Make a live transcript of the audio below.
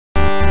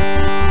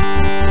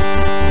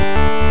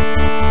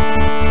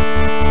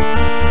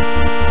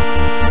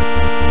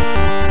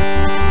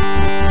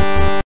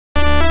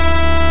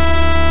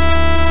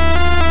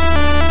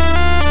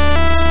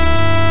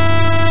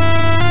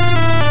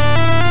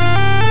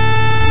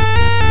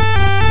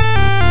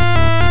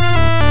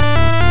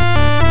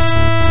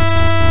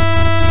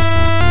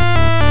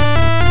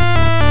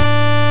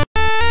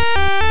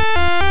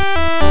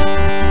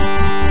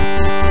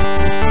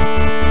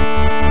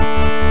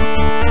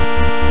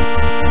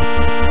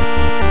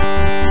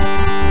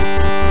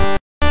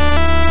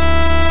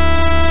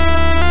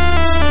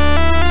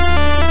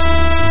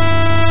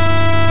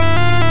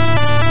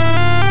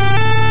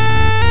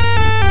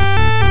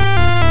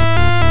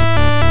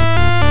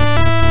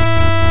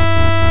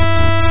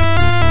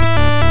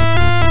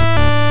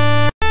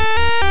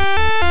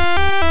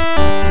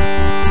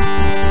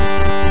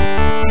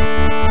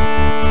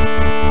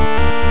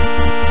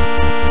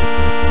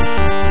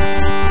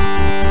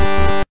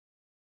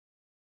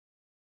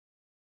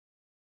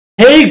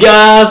Hey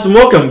guys, and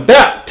welcome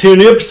back to a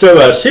new episode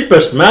of Super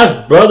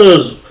Smash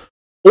Bros.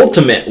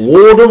 Ultimate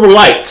World of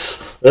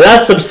Light.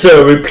 Last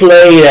episode we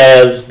played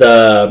as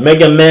the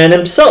Mega Man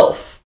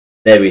himself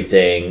and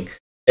everything.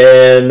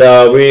 And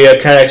we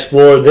kind of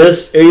explored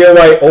this area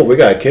right... Oh, we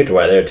got a character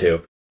right there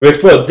too. We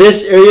explored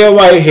this area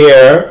right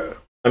here.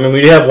 I mean,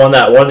 we do have one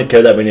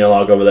character that we need to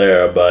log over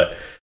there, but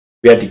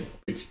we had to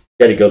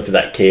go through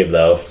that cave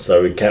though,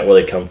 so we can't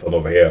really come from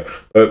over here.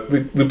 But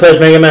we played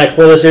Mega Man,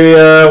 explored this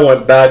area,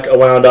 went back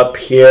around up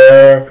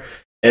here,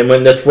 and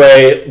went this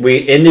way.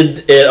 We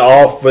ended it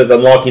off with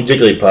unlocking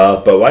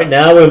Jigglypuff, but right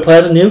now we're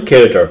playing as a new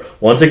character.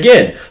 Once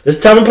again, this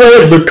time we're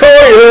playing as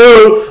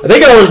Lucario! I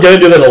think I was going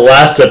to do that in the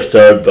last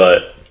episode,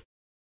 but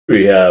what do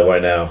we have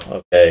right now?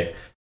 Okay.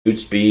 Shoot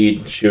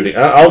speed, shooting.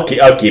 I'll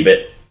keep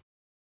it.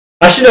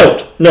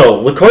 Actually, no,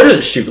 Lucario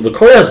doesn't shoot.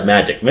 Lucario has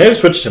magic. Maybe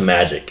switch to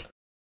magic.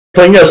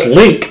 Playing as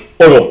Link,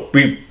 or we'll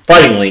be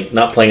fighting Link,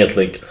 not playing as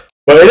Link.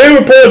 But today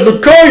we're playing as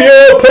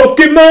Lucario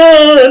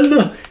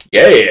Pokemon!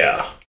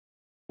 Yeah!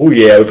 Oh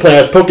yeah, we're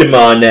playing as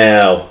Pokemon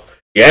now.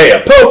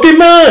 Yeah,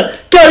 Pokemon!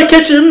 Gotta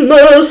catch 'em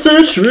all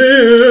so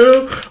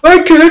true.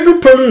 I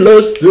can't pull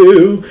us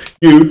through.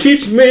 You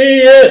teach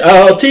me and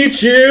I'll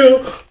teach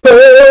you.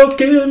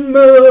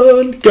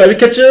 Pokemon! Gotta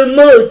catch 'em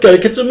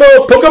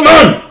all,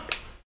 Pokemon!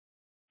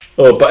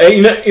 Oh, but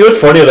you know what's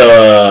funny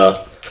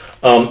though,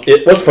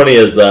 what's funny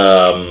is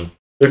the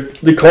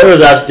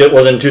Corio's actually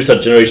wasn't two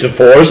such Generation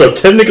 4, so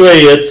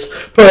technically it's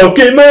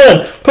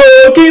Pokemon!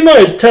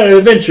 It's time to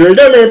adventure,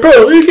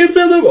 Pro, you can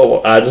say them.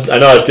 Oh, I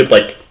know I skipped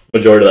like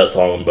majority of that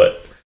song,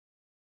 but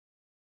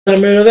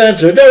time to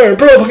adventure,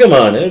 Pro,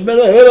 Pokemon.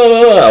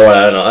 Oh,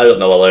 I don't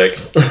know the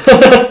lyrics.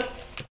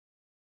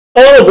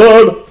 On a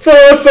world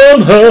far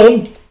from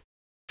home,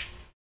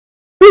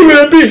 we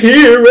will be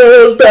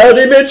heroes,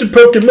 body mention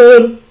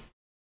Pokemon.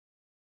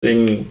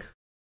 Sing.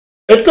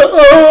 It's the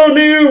all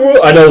new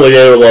world. I know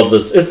Leo loves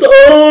this. It's the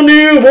all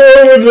new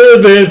world we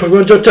live in.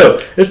 Pokemon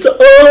Johto. It's the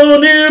all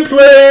new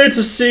place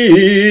to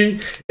see.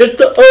 It's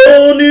the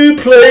all new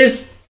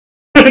place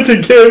to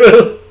give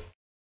it.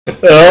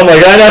 Oh my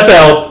god, I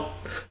fell.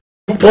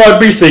 Plug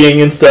be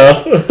singing and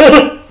stuff.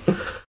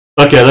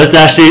 Okay, let's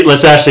actually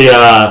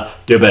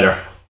do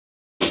better.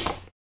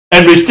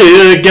 And we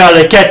still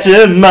gotta catch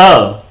 'em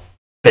all.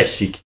 Best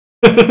you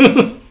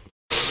can.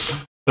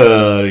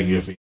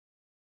 Give me.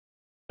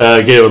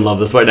 Gator would love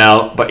this right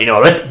now, but you know,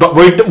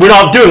 we're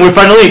not doing. We're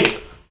fighting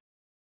Link.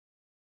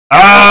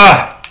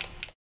 God,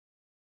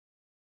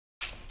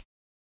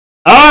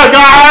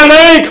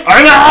 Link!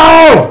 I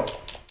know.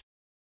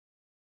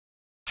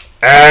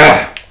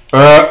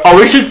 Oh,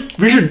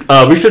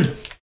 we should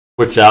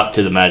switch out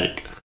to the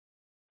magic.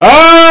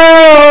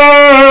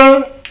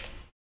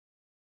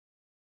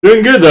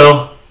 Doing good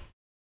though.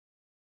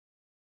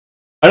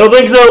 I don't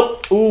think so.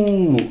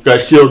 Ooh,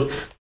 got shield.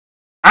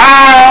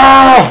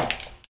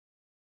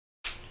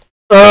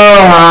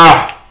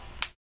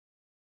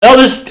 Oh,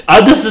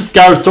 this is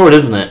Skyward Sword,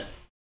 isn't it?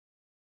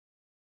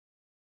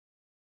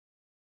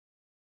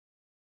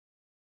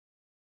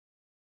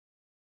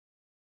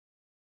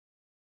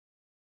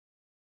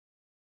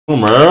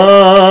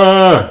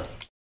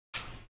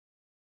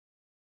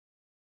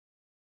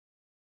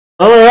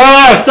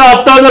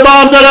 Stop throwing the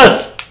bombs at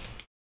us!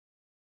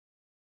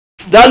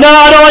 No, I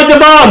don't like the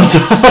bombs!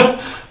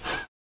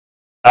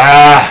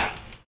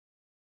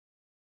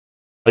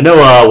 I know,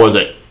 was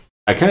it?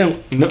 I kind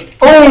of know.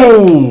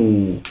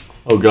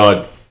 Oh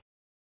god.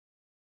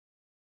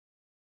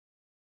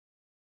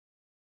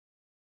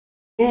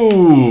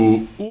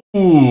 Ooh,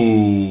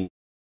 I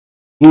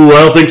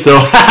don't think so.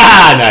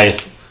 Haha,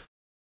 nice.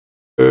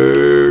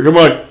 Come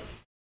on.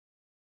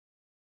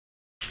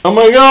 Oh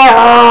my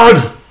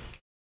god!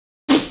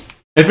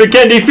 If you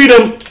can't defeat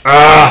him,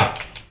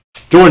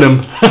 join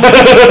him.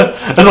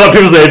 That's what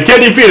people say. If you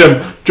can't defeat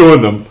him,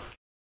 join them.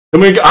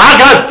 I'm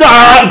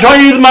trying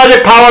to use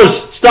magic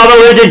powers. Stop it,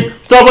 leaking.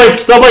 Stop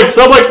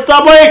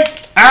Link.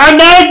 And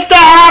then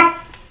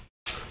stop.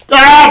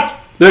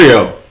 There you go.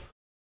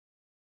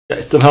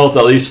 Got some health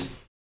at least.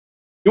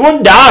 You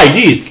won't die,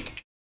 jeez.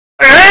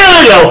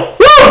 There you go.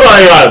 Oh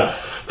my god.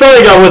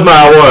 Finally got with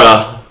my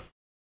aura.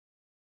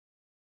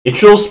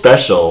 Neutral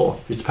special.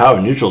 It's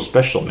power neutral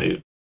special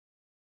move.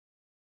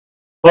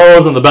 Well, it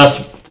wasn't the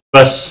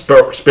best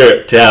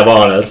spirit to have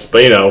on us,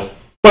 but you know,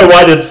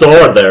 why did so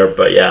hard there?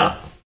 But yeah.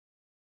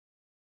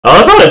 I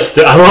love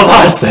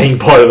how it's saying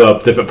part of the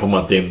different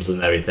Pokemon themes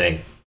and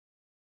everything.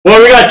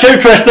 Well, we got Cherry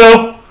Trash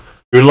though.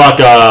 We unlock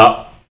we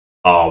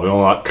don't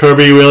unlock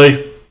Kirby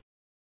really.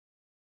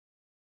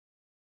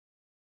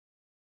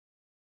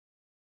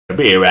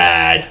 Kirby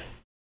rad.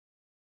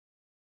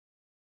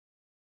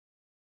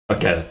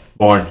 Okay,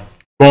 boring.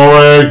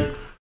 Ooh,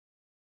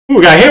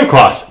 we got Hair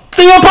Cross.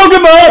 Single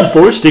Pokemon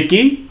for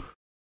Sticky.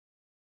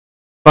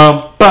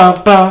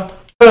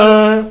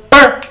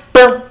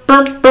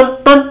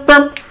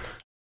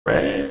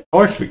 Red.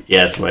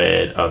 Yes,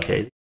 red.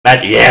 Okay.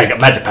 Magic. Yeah, I got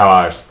magic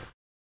powers.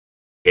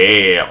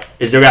 Yeah.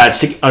 Is there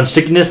on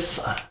sickness?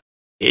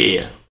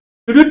 Yeah.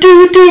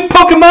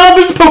 Pokemon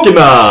vs.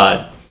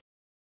 Pokemon!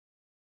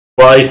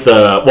 Well, it's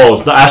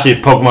it's not actually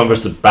Pokemon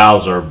versus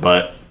Bowser,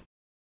 but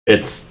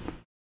it's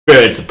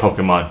a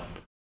Pokemon.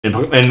 And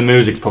the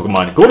music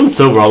Pokemon. Gold and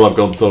Silver, I love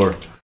Gold and Silver.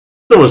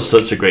 That was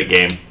such a great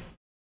game.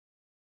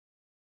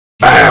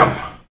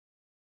 Bam!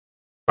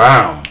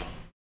 Bam!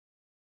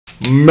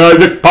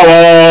 Magic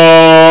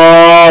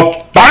power!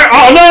 Bam!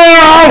 Oh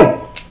no!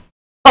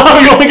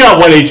 We only got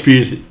 1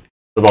 HP.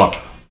 The ball.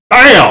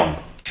 Bam!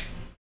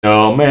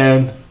 Oh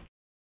man.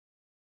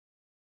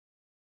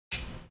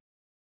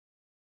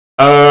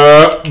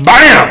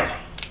 Bam!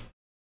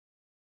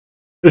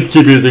 Let's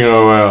keep using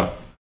our.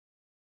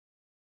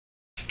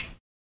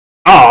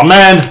 Oh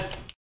man!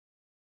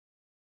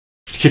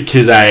 Kick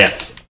his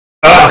ass.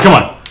 Come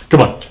on!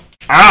 Come on!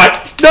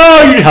 Ah!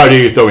 No! How dare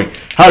you throw me?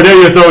 How dare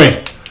you throw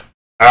me?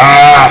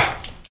 Ah!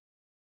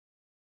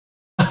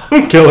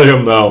 I'm killing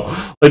him though.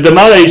 Like the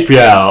amount of HP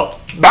out.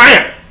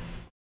 Bam!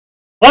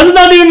 Why is it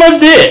not doing much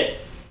to hit?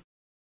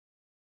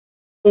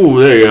 Ooh,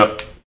 there you go.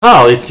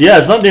 Oh, it's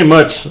not doing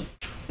much.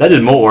 That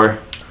did more.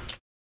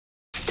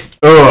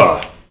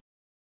 Ugh.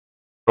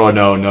 Oh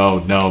no.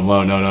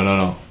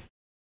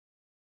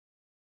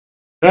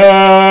 Oh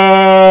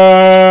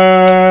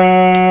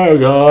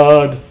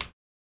god.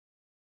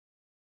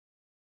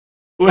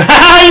 You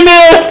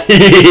missed!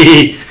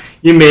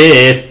 You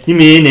missed. You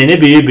mean in a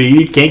baby.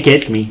 You can't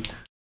catch me.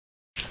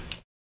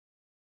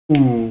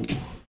 Ooh.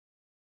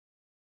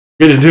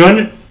 Get a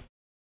 200?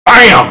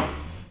 Bam!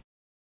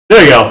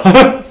 There you go.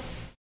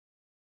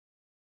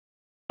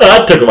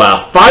 That took a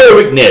while. Fire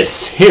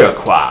weakness.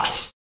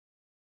 Heracross.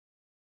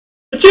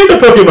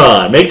 Achievement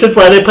Pokemon. Makes sense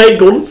why they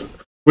played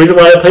reason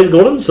why they played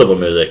Gold and Silver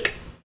music.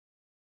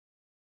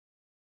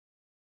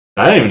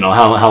 I don't even know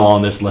how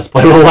long this Let's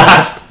Play will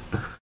last.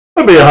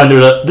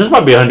 This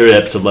might be 100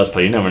 episode Let's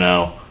Play. You never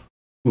know.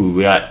 Ooh,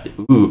 we got.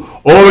 Ooh.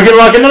 Oh, we can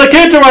rock another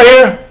character right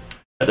here.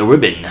 Got the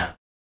ribbon.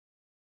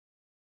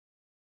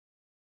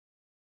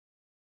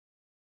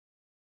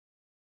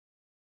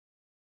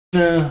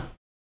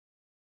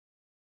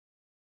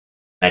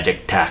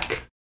 Magic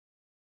attack.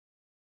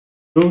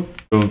 Well,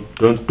 I'm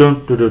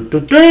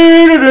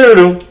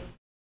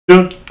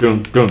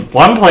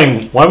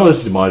playing. Why am I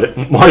listening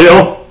to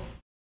Mario?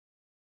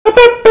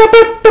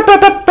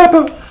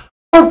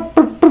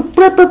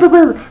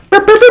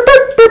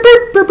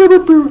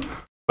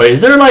 Wait,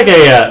 is there like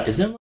a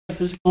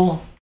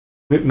physical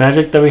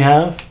magic that we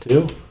have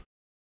too?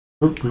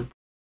 I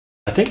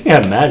think we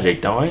have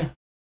magic, don't we?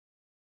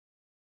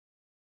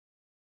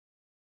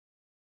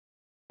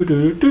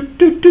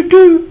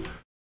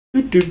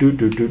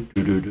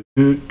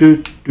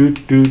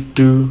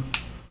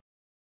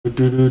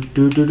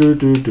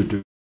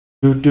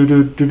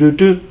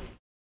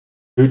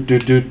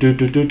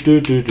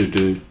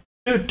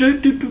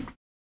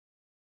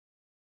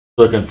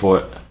 Looking for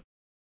it.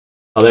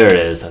 Oh, there it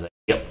is. I think.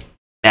 Yep.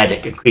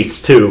 Magic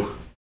increase 2.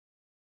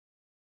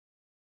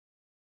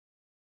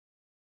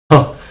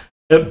 Huh.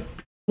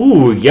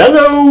 Ooh,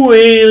 yellow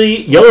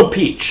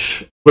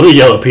peach. Really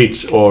yellow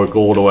peach or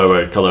gold or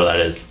whatever color that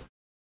is.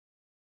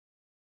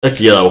 That's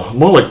yellow.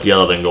 More like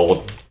yellow than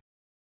gold.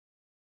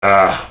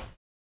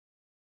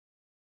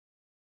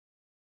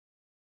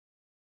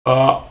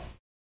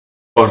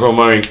 Also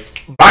my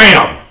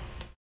BAM!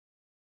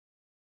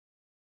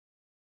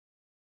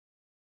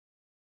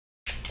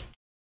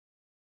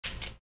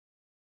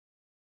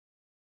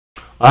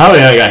 I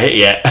haven't got hit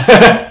yet.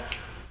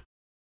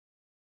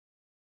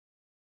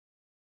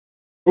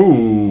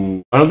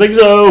 Ooh, I don't think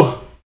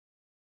so.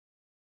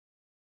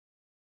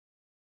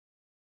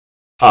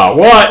 Oh,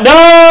 what?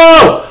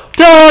 No!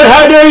 Toad,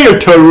 how dare you?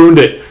 Toad ruined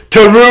it.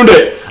 Toad ruined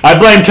it. I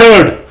blame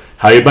Toad.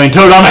 How you blame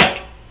Toad on me?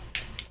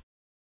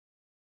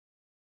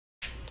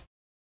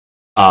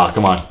 Ah,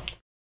 come on.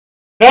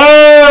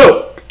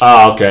 No!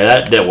 Oh, okay,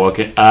 that didn't work.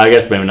 I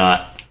guess maybe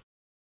not.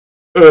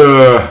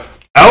 Oh,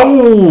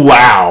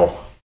 wow.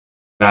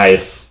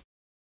 Nice.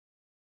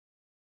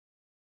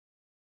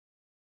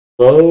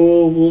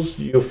 So,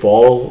 you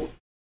fall,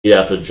 you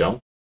have to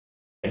jump.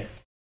 Okay.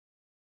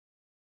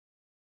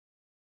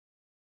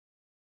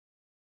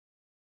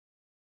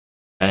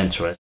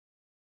 Interesting.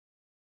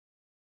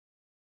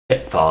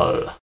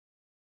 Pitfall.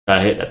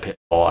 I hate that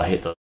pitfall. I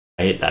hate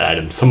that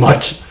item so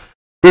much.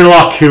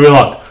 Relock.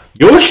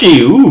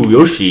 Yoshi, ooh,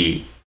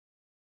 Yoshi.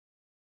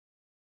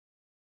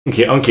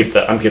 Okay, I'm keep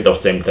the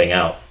same thing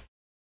out.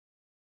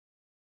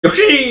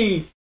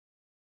 Yoshi!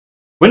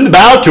 Win the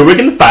battle to Rick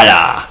and the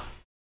Fighter!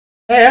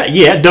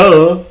 Yeah,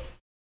 duh!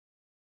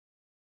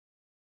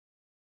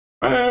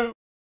 BAM!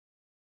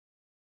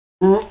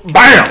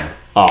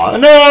 Oh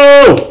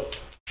no!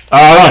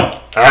 Run!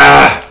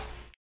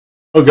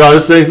 Oh god,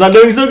 this thing's not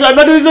doing so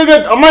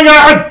good! Oh my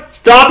god!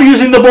 Stop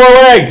using the boiled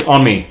egg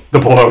on me! The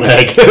boiled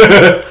egg!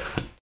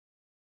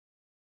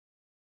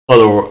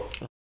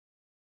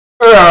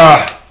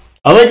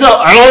 I think so!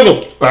 I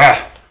don't think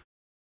so!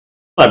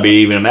 Might be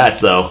even a match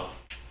though.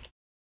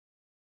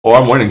 Oh,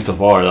 I'm winning so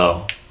far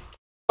though.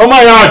 Oh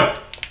my god!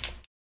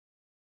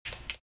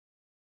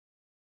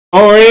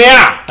 Oh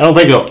yeah! I don't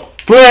think so.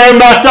 Flame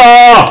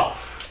Buster!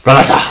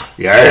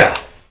 Yeah!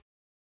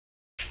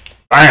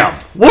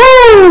 Bam!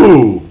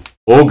 Woo!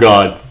 Oh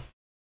god.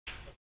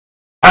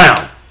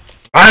 Bam!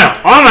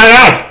 Bam! Oh my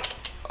god!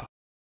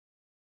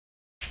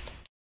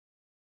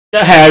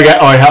 Hey, I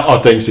got, oh,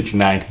 thing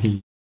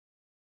 69.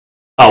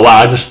 Oh wow,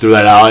 I just threw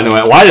that out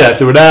anyway. Why did I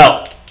throw it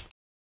out?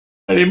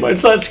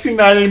 It's not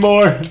 69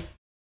 anymore.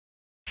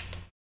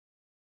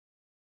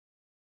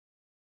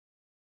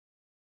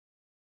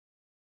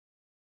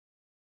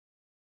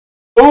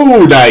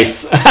 Oh,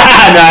 nice.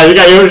 Nah, you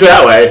got Yoshi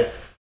that way.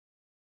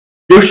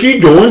 Yoshi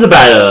joins the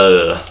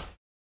battle.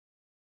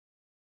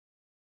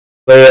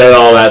 Look at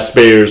all that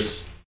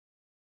spears.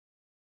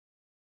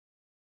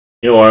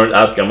 You know what?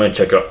 I'm gonna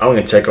check out. I'm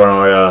gonna check on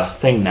our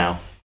thing now.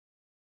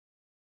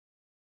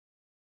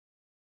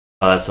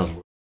 Oh, that sounds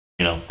weird.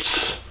 You know.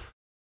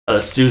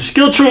 Let's do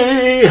skill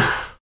tree.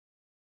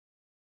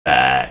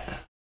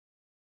 That.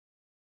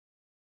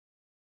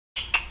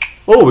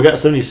 Oh, we got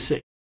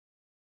 76.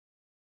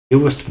 It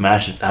was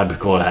smash it. That'd be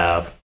cool to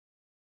have.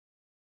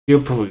 You're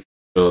perfect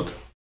build.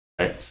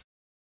 Right.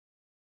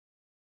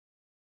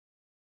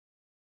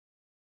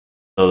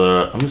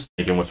 So I'm just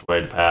thinking which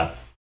way to path.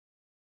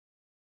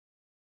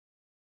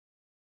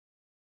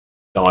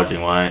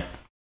 Dodging right.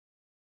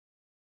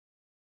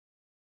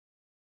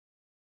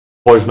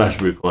 Forward smash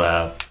would be cool to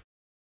have.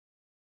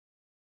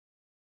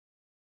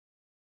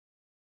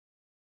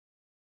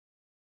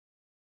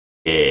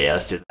 Yeah,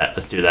 let's do that.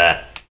 Let's do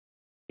that.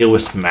 Deal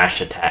with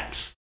smash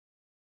attacks.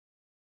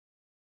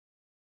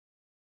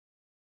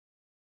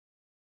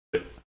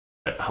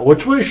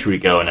 Which way should we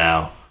go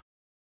now?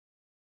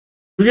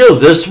 We go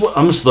this way.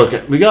 I'm just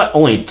looking. We got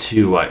only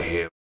 2 right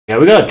here. Yeah,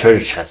 we got a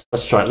treasure chest.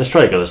 Let's try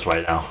to go this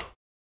way now.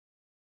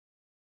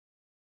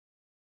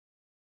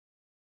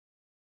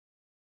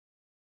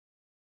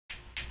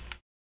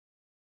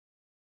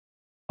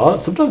 Oh,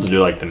 sometimes I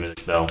do like the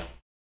music though.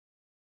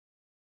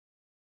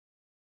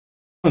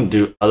 I'm gonna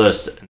do other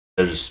stuff.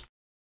 Just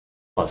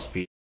plus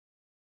speed.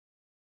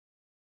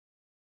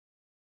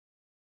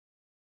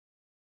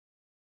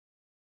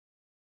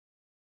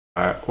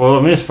 Alright, well,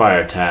 I mean, it's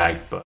fire tag,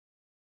 but.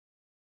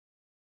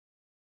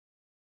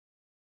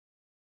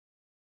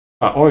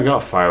 Or we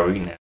got fire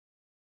weakness.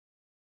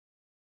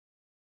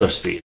 So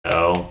speed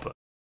though,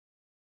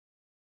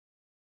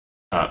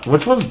 but.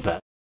 Which one's better?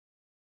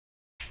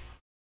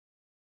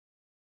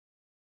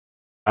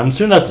 I'm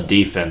assuming that's a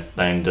defense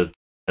thing,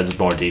 that's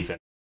more defense.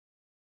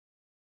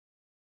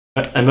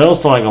 And Metal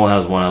Sonic only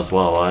has 1 as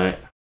well, right?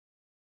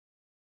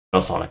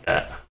 Metal Sonic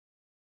that.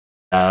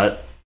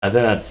 I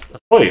think that's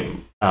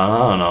probably, I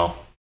don't know.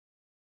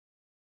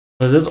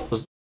 Does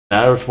it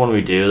matter which one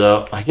we do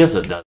though? I guess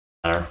it doesn't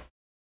matter.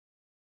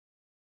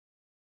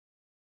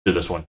 Do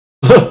this one.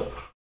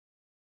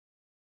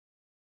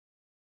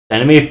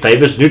 Enemy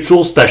favors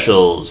neutral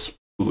specials.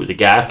 Ooh, the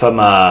guy from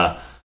was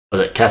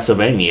it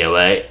Castlevania,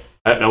 right?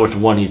 I don't know which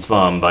one he's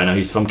from, but I know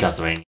he's from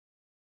Castlevania.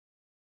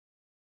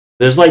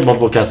 There's like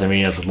multiple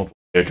Castlevanias with multiple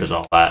characters and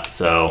all that,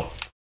 so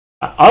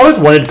I always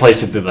wanted to play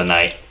Symphony of the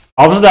Night.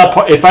 After that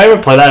part, if I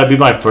ever play that, it'd be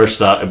my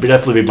first. It'd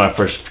definitely be my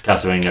first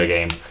Castlevania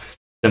game,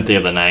 Symphony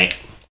of the Night.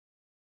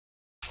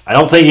 I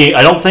don't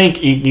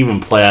think you can even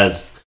play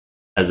as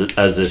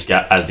these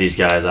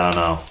guys. I don't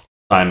know,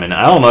 Simon.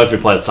 I don't know if you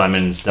play as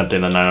Simon in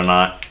Symphony of the Night or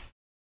not.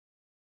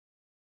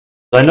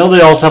 I know they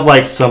also have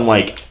like some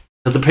like.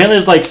 Because apparently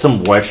there's like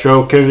some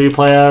retro character you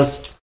play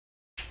as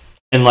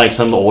in like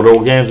some of the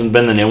older games, and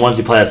then the new ones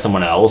you play as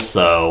someone else.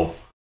 So,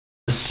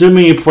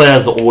 assuming you play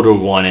as the older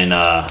one in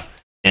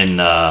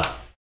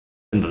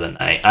Into the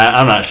Night,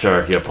 I'm not sure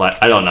if you play.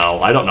 I don't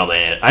know. I don't know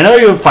the. I know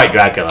you fight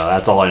Dracula.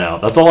 That's all I know.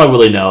 That's all I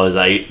really know is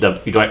that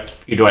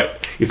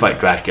you fight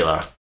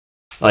Dracula.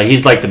 Like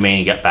he's like the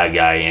main bad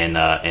guy in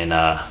at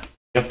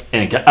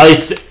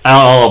least I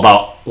don't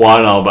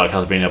know about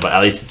Castlevania, but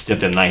at least in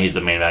Into the Night he's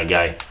the main bad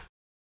guy.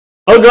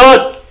 Oh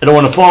god! I don't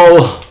want to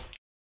fall!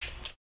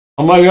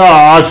 Oh my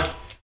god!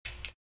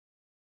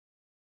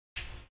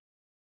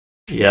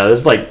 Yeah,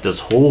 there's like this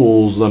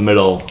holes in the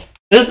middle.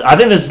 I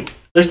think this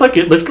looks like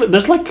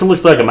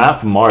a map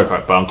from Mario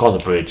Kart, but on Castle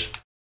Bridge.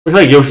 Looks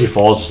like Yoshi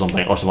Falls or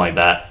something like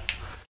that.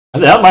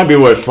 That might be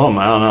where it's from.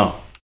 I don't know.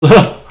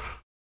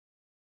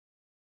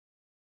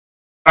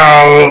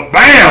 Oh,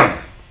 bam!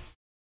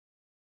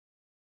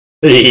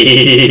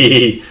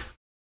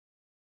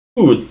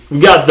 Ooh, we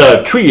got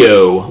the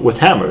trio with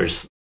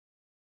hammers.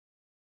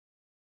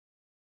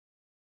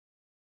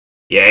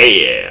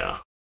 Yeah.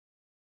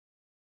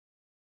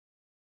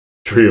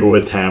 Trio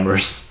with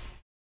hammers.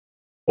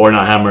 Or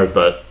not hammers,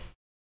 but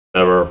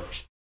whatever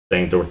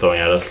things that we're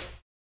throwing at us.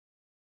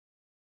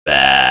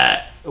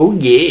 Oh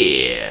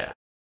yeah.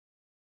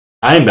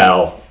 Time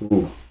battle.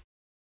 Ooh.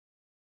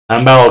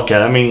 Time battle, okay,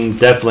 that means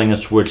definitely gonna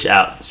switch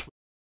out.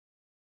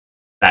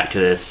 Back to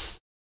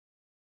this.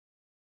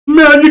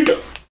 Magic!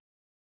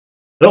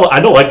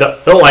 I don't like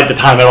the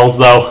time battles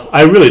though.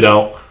 I really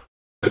don't.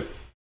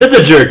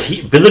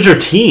 Villager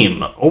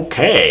team.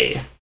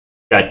 Okay.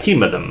 Got a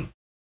team of them.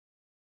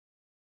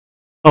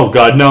 Oh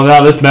god, no,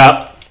 not this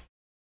map.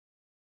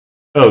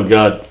 Oh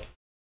god.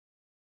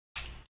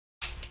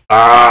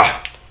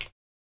 Ah.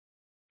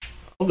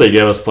 Hope they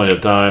gave us plenty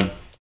of time.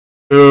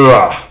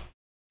 Ugh.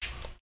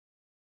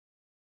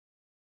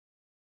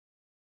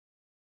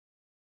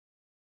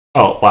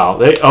 Oh wow!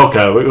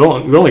 Okay. We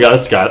only got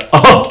this guy.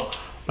 Oh,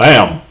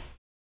 bam!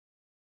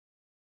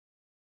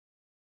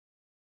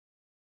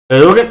 Hey,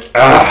 look at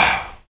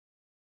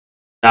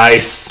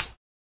nice,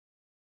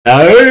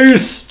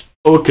 nice.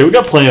 Okay, we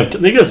got plenty of.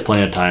 They give us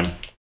plenty of time.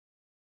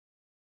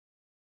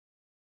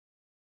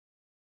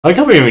 I like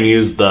how we even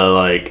use the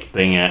like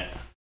thing yet.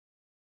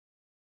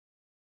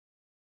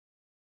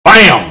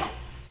 Bam!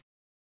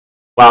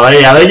 Wow,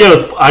 yeah, they give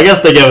us. I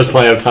guess they give us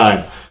plenty of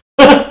time.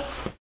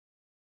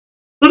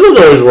 I was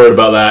always worried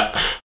about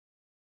that.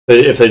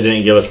 If they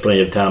didn't give us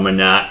plenty of time or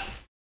not.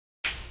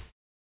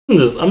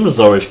 I'm just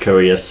always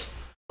curious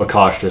or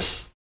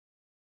cautious.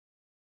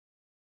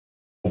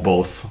 Or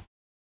both.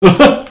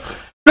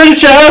 Pretty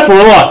sure for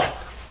luck.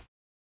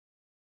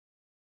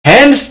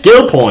 Hand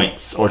skill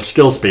points or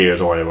skill spears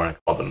or whatever you want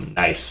to call them.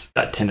 Nice.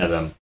 Got 10 of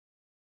them.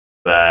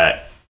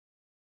 But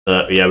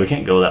yeah, we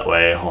can't go that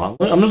way. Hold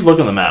on. I'm just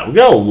looking at the map. We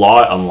got a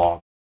lot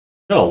unlocked.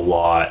 We got a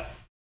lot.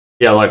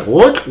 Yeah, like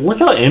look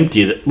how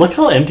empty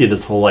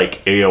this whole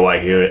like area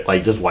right here,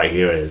 like just right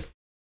here is.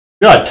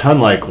 We got a ton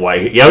like right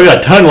here. Yeah, we got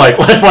a ton like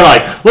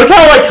look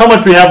how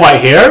much we have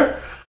right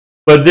here.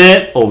 But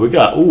then we we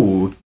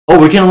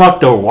can unlock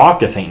the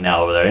rock I think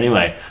now over there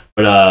anyway.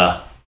 But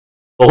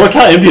well look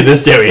how empty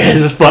this area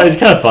is. It's fun. It's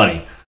kind of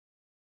funny.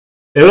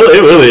 It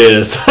really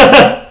is.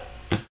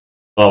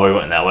 Oh, we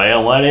went that way.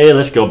 Alrighty,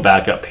 let's go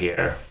back up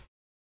here.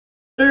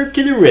 Third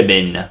to the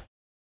ribbon.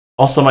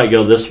 Also might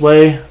go this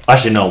way.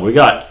 Actually no, we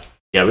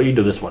can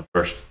do this one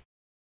first.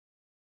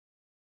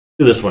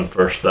 Do this one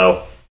first,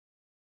 though.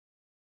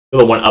 Do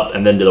the one up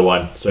and then do the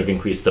one, so I can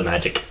increase the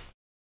magic.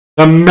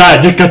 The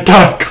magic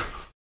attack!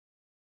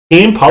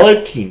 Team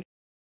Polytuna.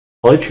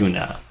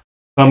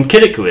 From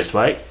Kitikuis,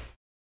 right?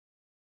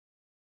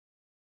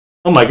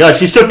 Oh my god,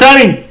 she's so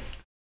tiny!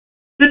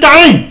 You're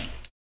dying!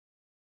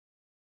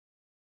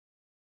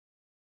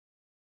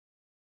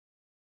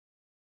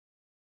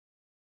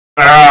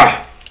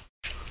 Ah!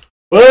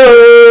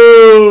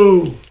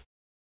 Whoa!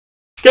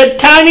 Get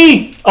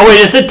tiny! Oh wait,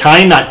 it said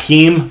tiny, not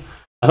team.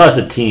 I thought it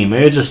said team.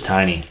 Maybe it's just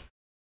tiny.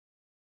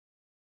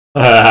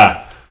 Ooh,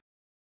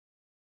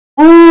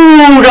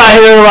 got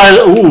here right.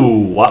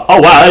 Ooh,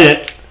 oh wow,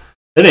 they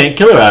didn't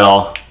kill her at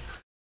all.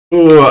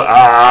 Ooh,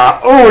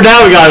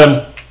 now we got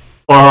him.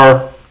 Or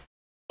her.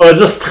 Oh, it's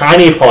just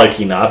tiny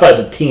Palutena. I thought it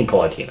was a team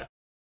Palutena.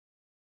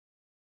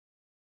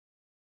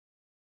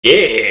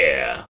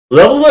 Yeah,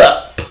 level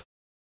up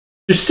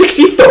to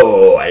 64.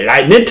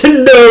 Like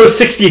Nintendo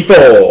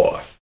 64.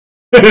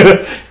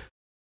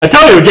 I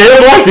tell you,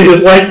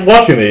 I like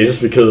watching these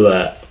just because of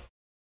that.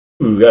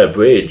 Ooh, we got a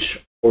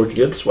bridge. Or we can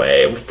go this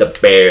way with the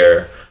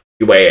bear.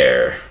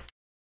 Beware.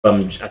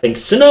 From, I think,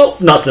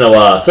 Cinnamon?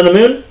 I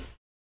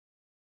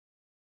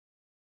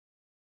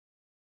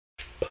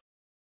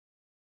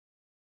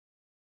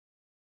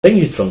think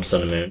he's from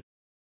Cinnamon.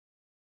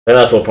 I think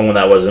that's what Pokemon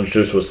that was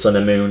introduced was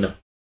Cinnamon.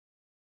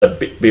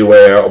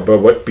 Beware, or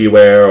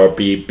Beware, or I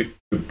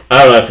don't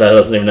know if that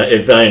doesn't even know, I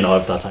don't know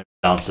if that's how you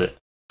pronounce it.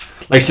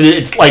 Like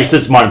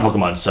it's modern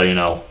Pokemon, so you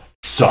know,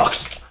 it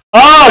sucks.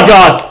 Oh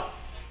god!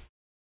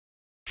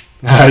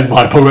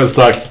 Modern Pokemon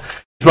sucks.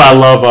 That's why I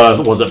love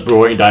was it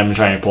Brilliant Diamond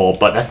Shining Pearl,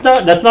 but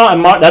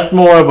that's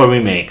more of a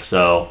remake,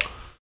 so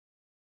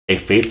a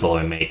faithful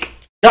remake.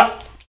 Yeah.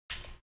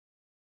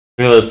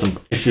 There's some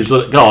issues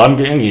with it. I'm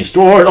getting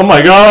destroyed. Oh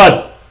my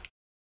god!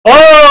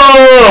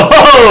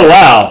 Oh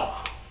wow!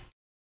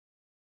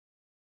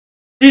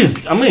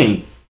 Jeez, I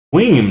mean,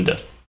 gleamed.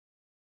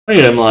 Look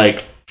at him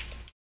like.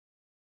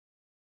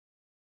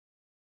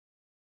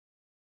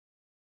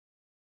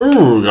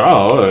 Ooh,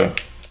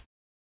 god.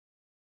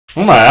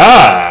 Oh my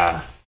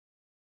god.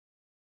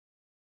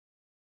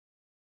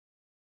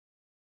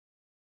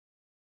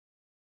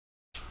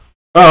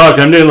 Oh,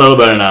 okay, I'm doing a little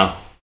better now.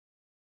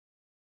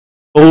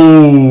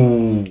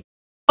 Oh.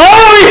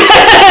 Oh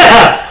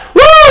yeah!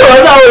 Woo!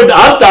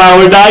 I thought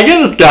we were not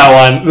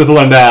getting this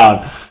one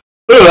down.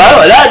 Ooh,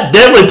 that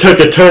definitely took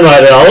a turn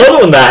right there. I love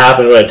it when that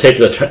happened when it takes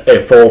a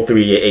full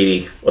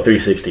 380 or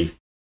 360.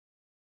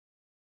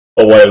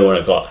 Or whatever you want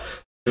to call it.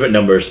 Different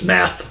numbers,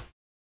 math.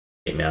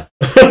 I hate math.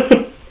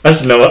 I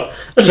just know what.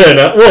 I just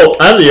know. Well,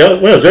 when I was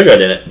younger, I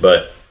didn't,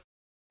 but.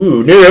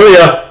 Ooh, new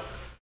area.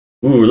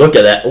 Ooh, look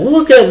at that. Ooh,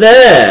 look at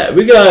that.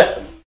 We got.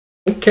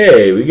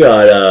 Okay, we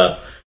got.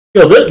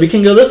 We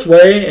can go this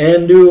way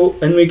and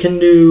we can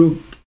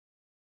do.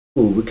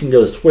 Ooh, we can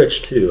go the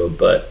switch too,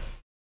 but.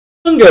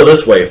 I'm gonna go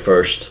this way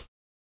first.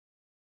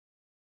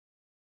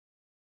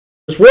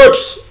 This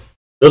works.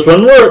 This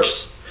one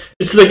works.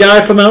 It's the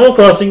guy from Animal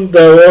Crossing,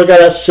 the little guy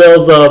that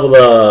sells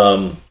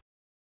the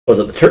was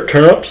it the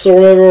turnips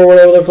or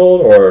whatever they're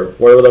called, or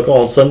whatever they're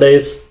called on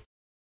Sundays.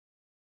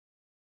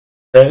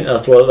 I think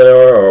that's what they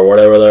are, or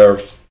whatever they're.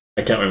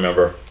 I can't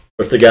remember.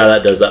 But it's the guy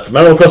that does that from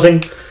Animal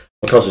Crossing.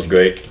 Animal Crossing is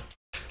great.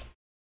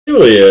 It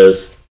really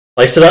is.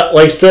 Like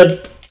I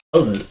said,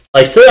 I'm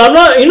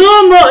not.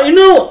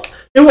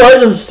 New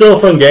Horizons is still a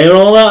fun game and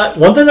all that.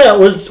 One thing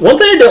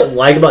I don't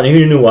like about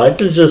New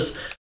Horizons is just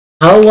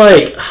how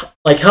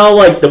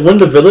the when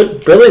the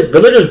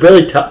villagers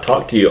barely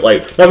talk to you,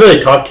 like not really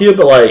talk to you,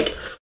 but like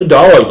the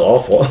dialogue's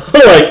awful.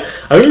 Like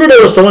I remember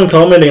there was someone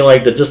commenting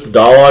like that just the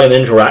dialogue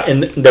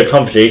and the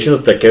conversations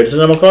with the characters in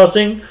Animal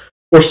Crossing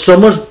were so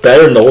much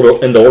better in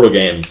the older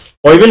games,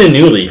 or even in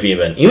New Leaf.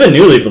 Even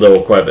New Leaf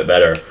were quite a bit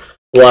better.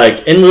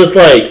 Like and just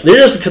like they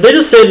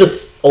just say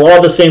this a lot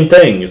of the same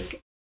things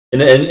in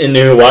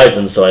New Horizons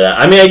and stuff like that.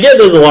 I mean, I get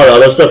there's a lot of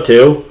other stuff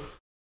too,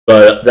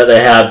 but that they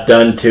have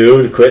done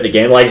too to quit the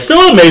game. Like, still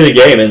an amazing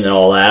game and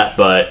all that,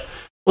 but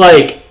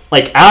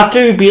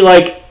after you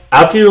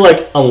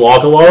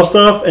unlock a lot of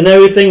stuff and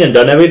everything and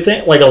done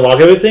everything, like unlock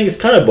everything, it's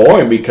kind of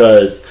boring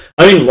because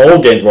I mean,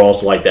 old games were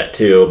also like that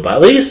too. But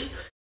at least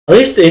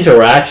the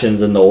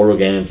interactions in the older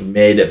games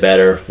made it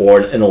better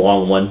for it in the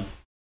long run.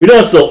 I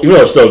put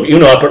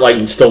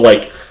still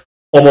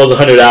almost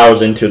 100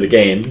 hours into the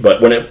game,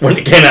 but when it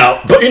came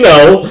out, but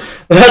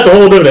that's a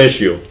whole different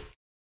issue.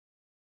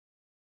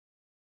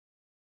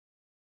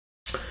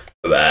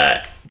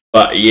 But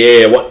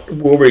yeah, what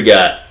we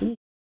got?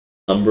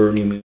 Number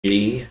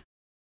immunity.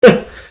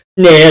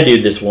 Nah,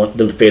 dude, this one,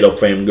 the Fatal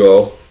Frame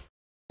Girl.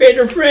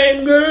 Fatal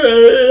Frame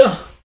Girl.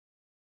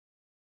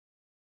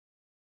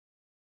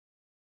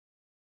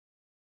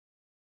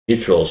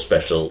 Neutral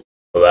special.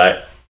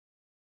 Alright.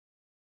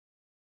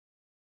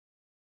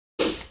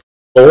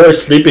 Or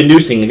sleep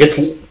inducing against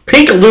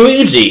Pink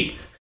Luigi.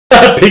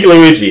 Pink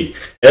Luigi.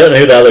 I don't know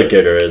who the other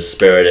character is.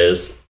 Spirit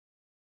is.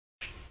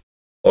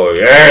 Oh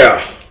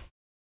yeah.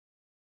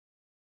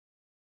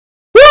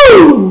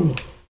 Woo!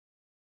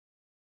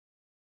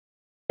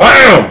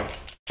 Bam!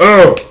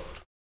 Oh!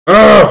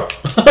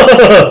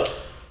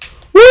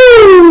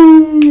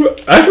 Woo!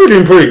 Actually, we're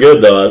doing pretty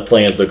good though.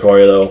 Playing as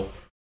Lucario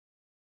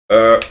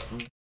though.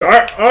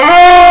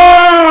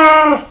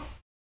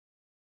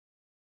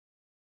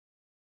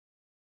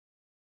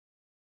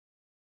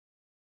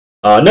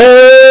 Oh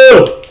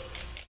no!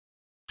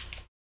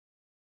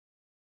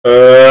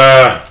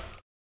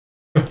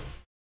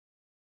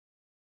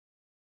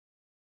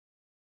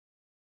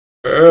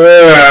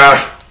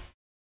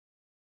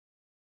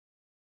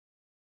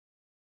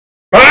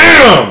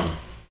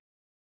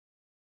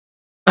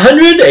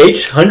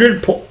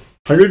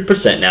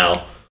 100%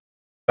 now.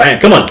 Bam!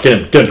 Come on, get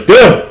him! Get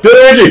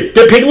Luigi!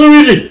 Get Pink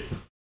Luigi!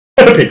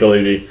 Pink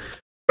Luigi!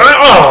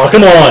 Oh,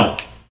 come on!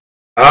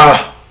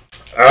 Oh,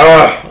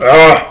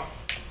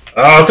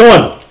 come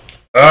on!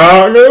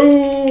 Oh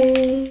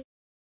no!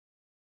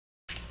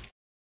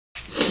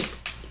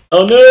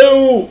 Oh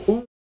no!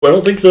 Ooh, I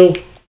don't think so.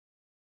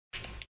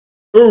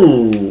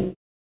 Ooh.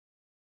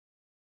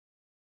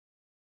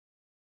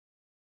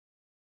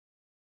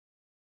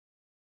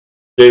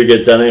 Dude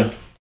gets down here.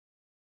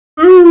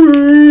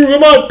 Ooh,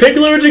 come on, Pink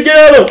Luigi, get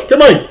out of him!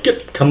 Come on,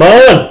 come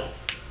on!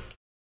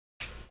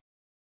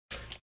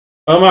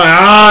 Oh my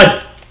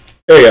god!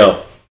 There we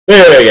go.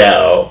 There we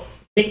go.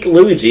 Pink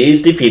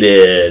Luigi's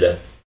defeated.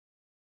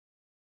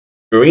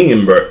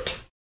 Greenbert.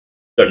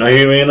 Don't know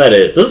who that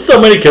is. There's so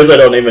many kids I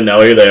don't even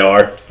know who they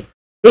are.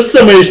 There's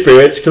so many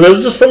spirits because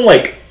there's just from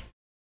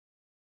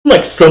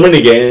so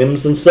many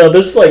games and stuff.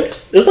 There's like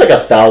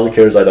 1,000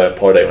 characters I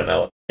don't even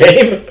know in the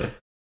game.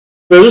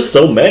 There's just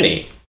so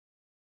many.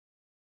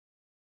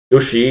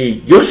 Yoshi,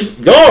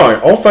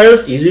 darn! All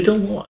fighters easy to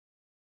watch.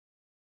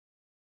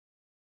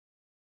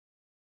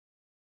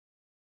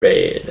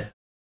 Red.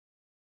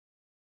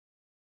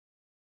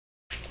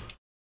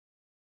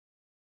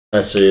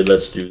 Let's see.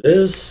 Let's do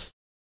this.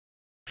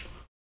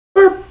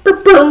 I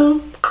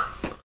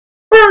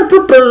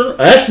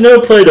actually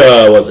never played.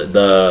 Was it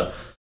the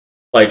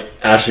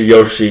Astro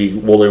Yoshi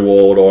Woolly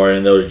World or any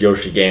of those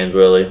Yoshi games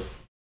really?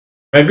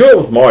 I grew up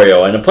with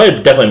Mario, and I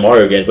played definitely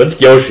Mario games, but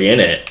it's Yoshi in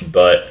it.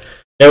 But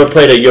never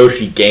played a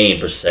Yoshi game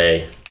per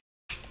se.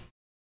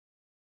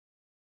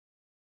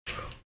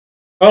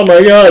 Oh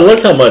my god!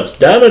 Look how much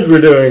damage we're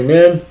doing,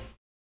 man!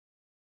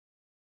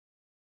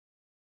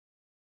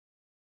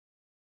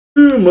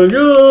 Oh my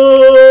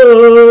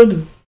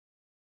god!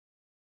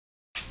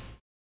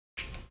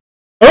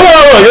 Oh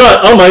my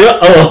god! Oh my god!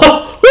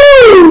 Oh!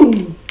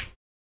 Woo!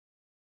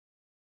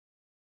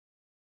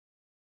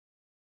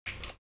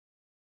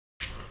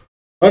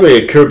 Probably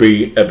a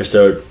Kirby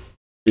episode.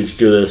 Let's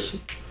do this.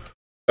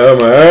 Oh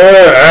my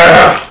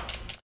god!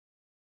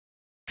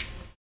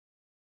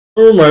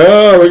 Oh my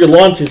god! We can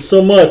launch it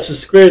so much.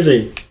 It's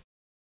crazy.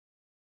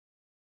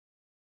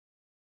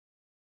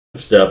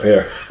 Stay up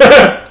here.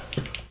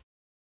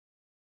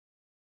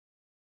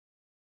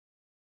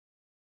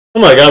 Oh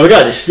my god! We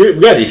got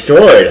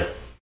destroyed.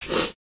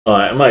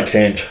 Alright, I might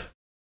change.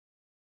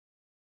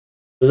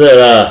 Does it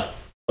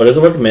does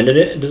it recommend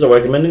it? Does it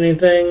recommend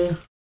anything?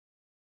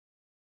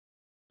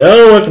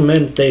 No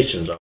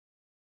recommendations.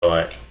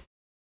 Alright.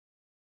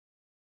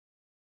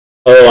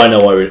 Oh, I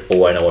know why we're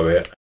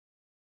here.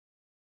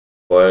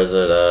 What is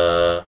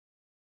it?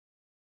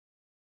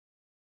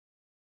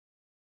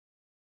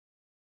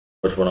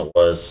 Which one it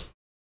was?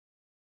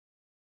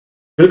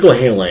 Critical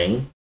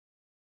healing.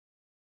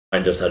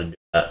 I just how to do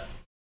that.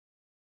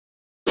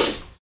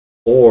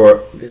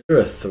 Or is there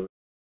a 3?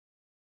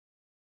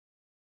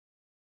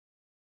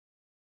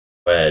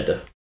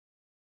 red.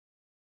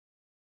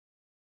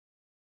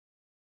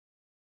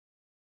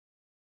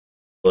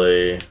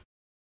 Play.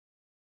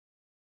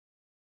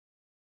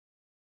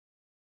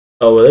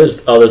 Oh, well,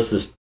 there's. Oh, this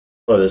is.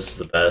 Oh, this is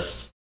the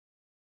best.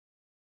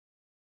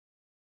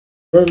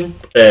 There we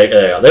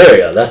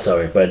go. That's how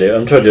we do.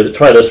 I'm trying to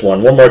try this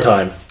one more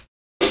time.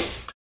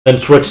 Then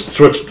switch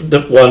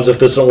the ones if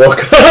this doesn't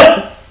work.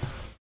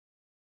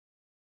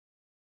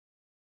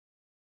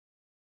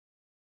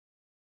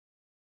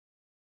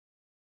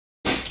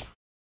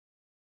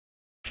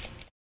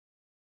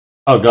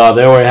 Oh god,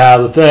 there we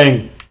have the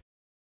thing.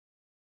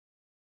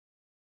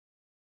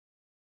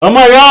 Oh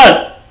my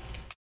god!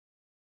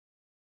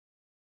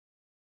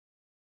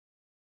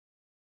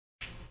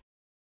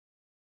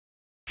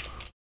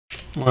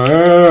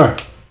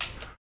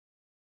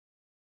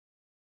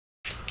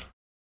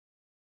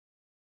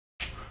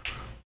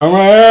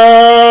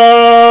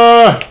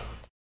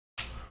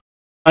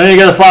 I need to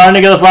get a fire, I need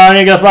to get a fire, I need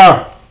to get a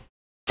fire.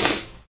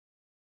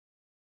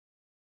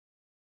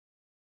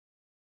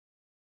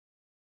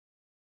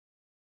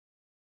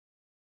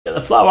 Get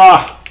the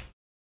flower.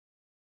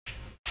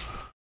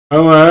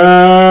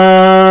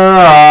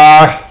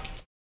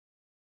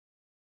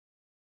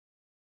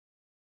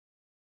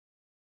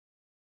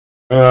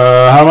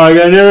 How am I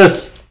gonna do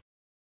this?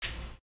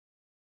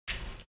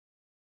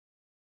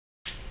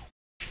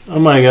 Oh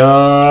my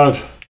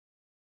god.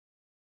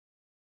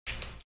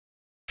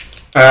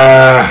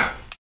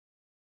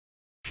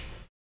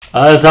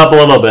 Let's help a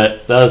little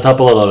bit. Let's help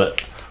a little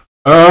bit.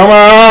 Oh my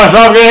gosh,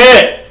 I'm getting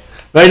hit!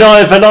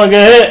 If I don't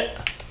get hit.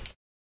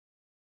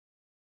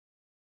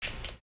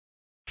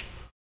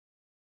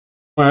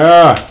 Oh my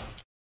god.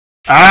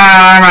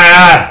 Ah, my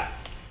god.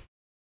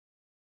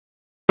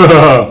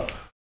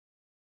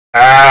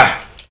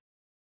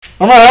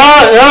 Oh my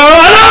god! No!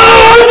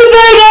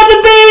 Not the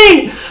thing!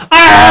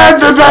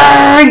 The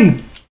thing!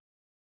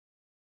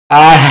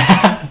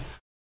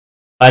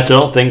 I still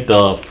don't think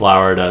the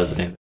flower does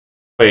anything.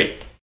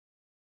 Wait.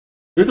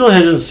 Critical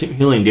hit isn't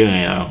healing doing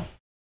it now.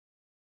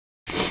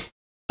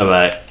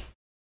 Alright.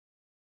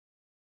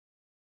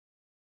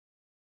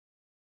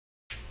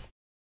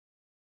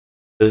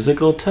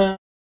 Physical test?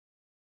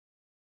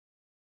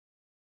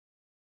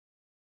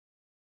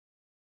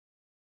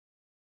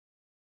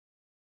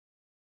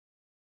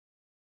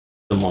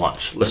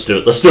 Launch. Let's do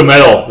it. Let's do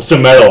metal. Let's do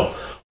metal.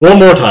 One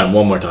more time.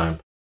 One more time.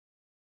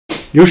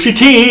 Yoshi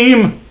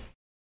team!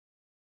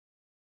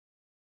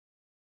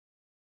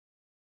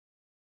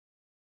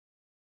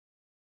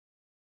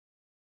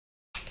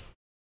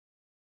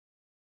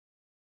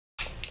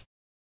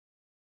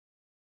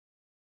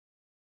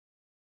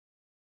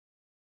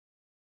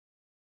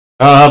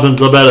 Happens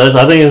a better.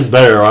 I think it's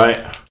better, right?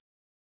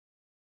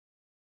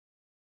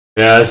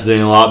 Yeah, it's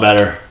doing a lot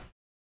better.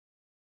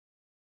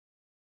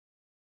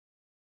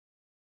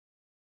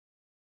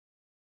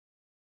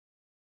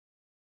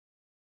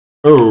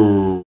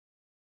 Oh.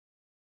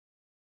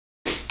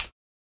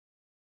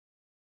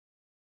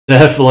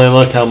 Definitely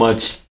look how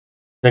much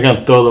they're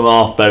gonna throw them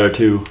off better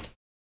too.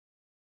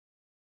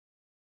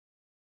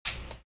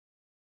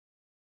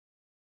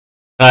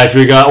 Nice,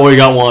 we got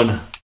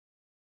one.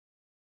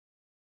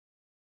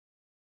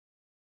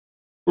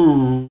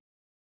 Ooh.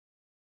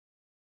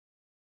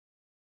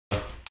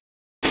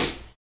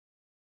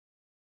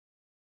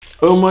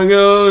 Oh my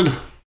god.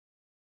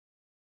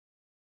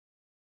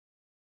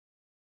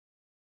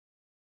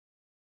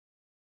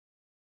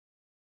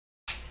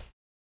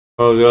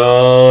 Oh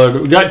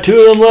god. We got two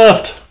of them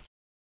left.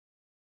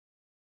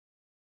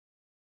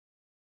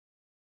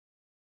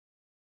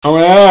 Oh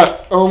my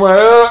god. Oh my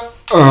god.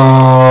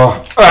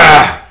 Oh.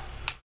 Ah.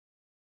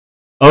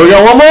 Oh, we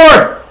got one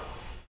more.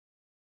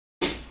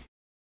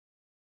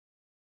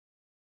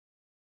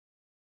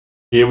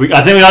 Yeah,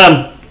 I think we got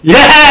him.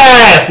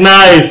 Yes!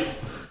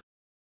 Nice!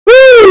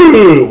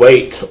 Woo!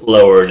 Weight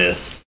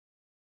lowerness.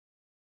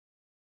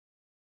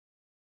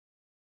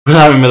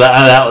 I remember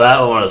that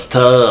one was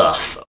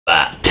tough.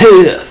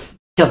 Tough.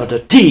 Capital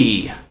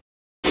T.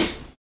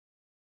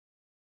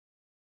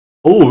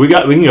 Oh, we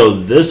can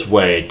go this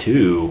way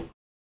too.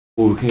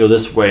 Oh, we can go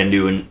this way and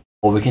do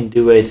we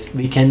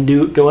can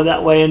go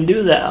that way and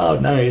do that. Oh,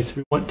 nice.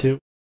 We want to.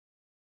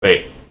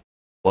 Wait.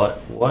 What?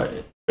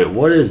 Wait,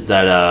 what is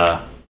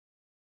that?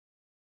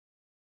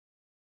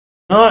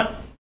 Not.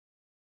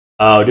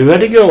 Oh, do we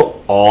have to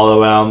go all the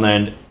way around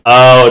there?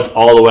 Oh, it's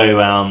all the way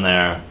around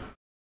there.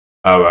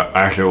 Oh,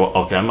 actually,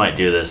 okay, I might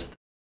do this.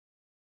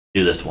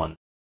 Do this one.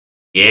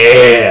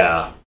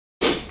 Yeah.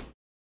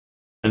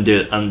 And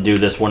do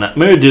this one.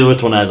 Maybe do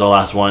this one as the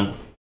last one.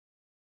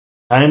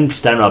 Time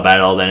stamina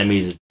battle. The enemy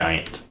is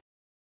giant.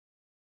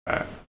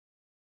 Alright.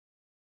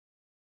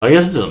 I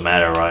guess it doesn't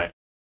matter, right?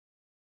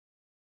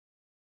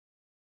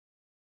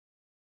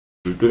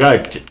 We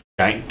got a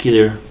giant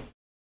killer.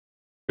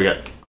 We got.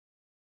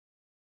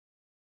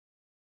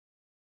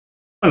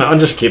 Oh, no, I'll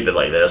just keep it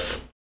like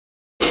this.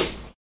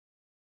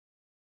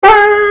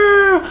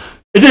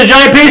 Is it a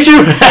giant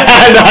Pikachu?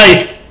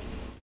 Nice!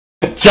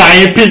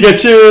 Giant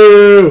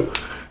Pikachu!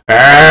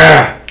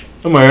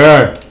 Oh my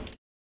god.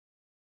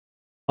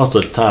 Most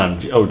of the time.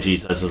 Oh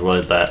jeez, I just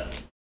realized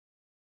that.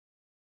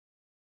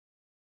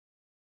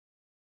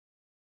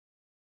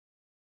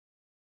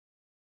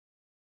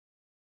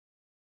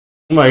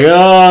 Oh my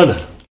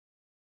god!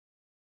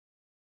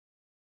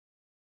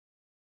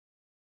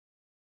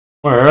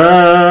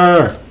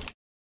 Where?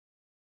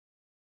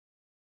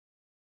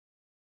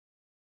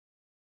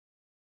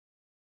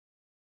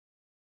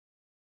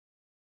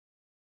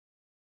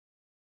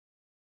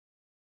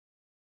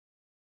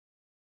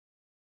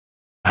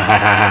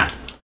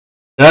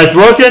 That's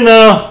working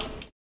though.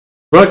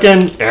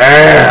 Working.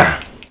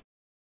 Yeah.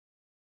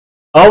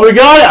 Oh, we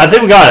got it. I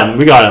think we got him.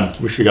 We got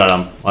him. We should got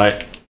him.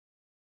 Right.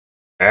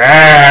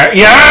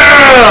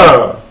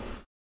 Yeah.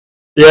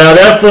 Yeah,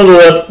 definitely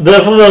lip.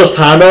 Definitely those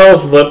time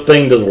battles. Lip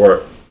thing does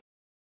work.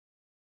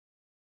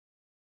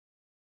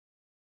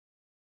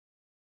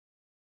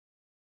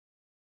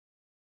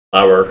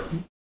 Flower.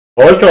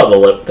 I always call it the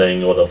lip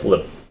thing or the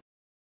flip.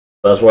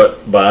 That's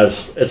what. But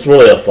it's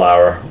really a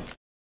flower.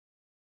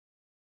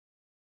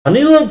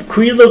 Honey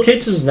Queen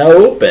location is now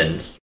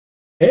open.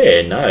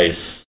 Hey,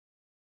 nice.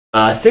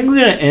 I think we're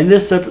gonna end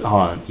this episode.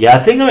 Hold on. Yeah, I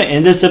think I'm gonna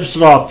end this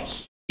episode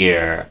off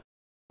here.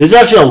 There's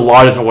actually a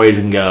lot of different ways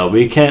we can go.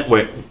 We can't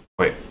wait.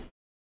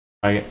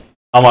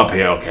 I'm up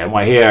here. Okay, I'm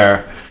right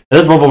here.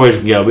 There's multiple ways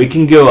we can go. We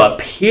can go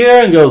up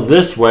here and go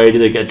this way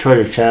to get a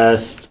treasure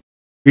chest.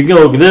 We can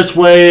go this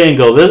way and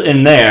go this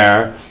in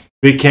there.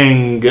 We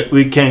can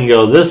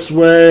go this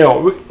way,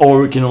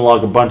 or we can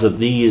unlock a bunch of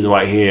these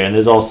right here. And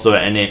there's also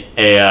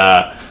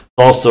a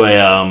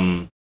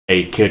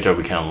character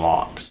we can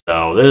unlock.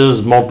 So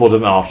there's multiple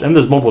different options, and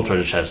there's multiple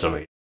treasure chests over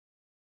here.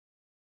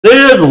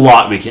 There's a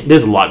lot we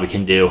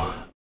can do.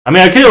 I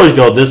mean, I could always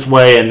go this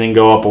way and then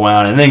go up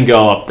around and then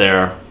go up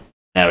there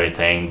and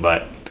everything,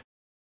 but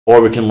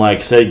or we can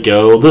like say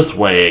go this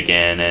way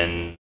again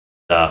and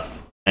stuff.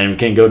 And we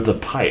can go to the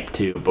pipe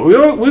too. But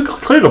we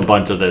cleared a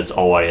bunch of this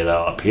already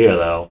though up here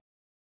though.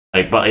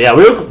 Like, but yeah,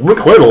 we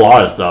cleared a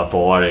lot of stuff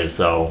already.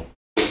 So,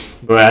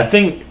 but I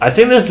think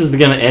this is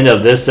gonna end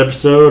of this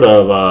episode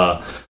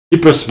of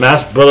Super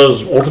Smash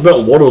Bros.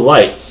 Ultimate World of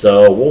Light.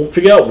 So we'll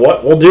figure out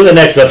what we'll do the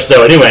next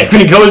episode. Anyway,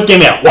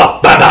 GreenCobrasGaming out. Wow,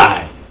 bye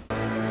bye.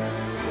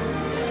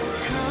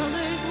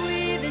 Colors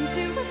weave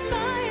into a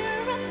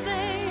spire of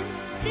flame.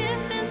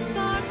 Distant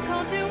sparks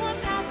call to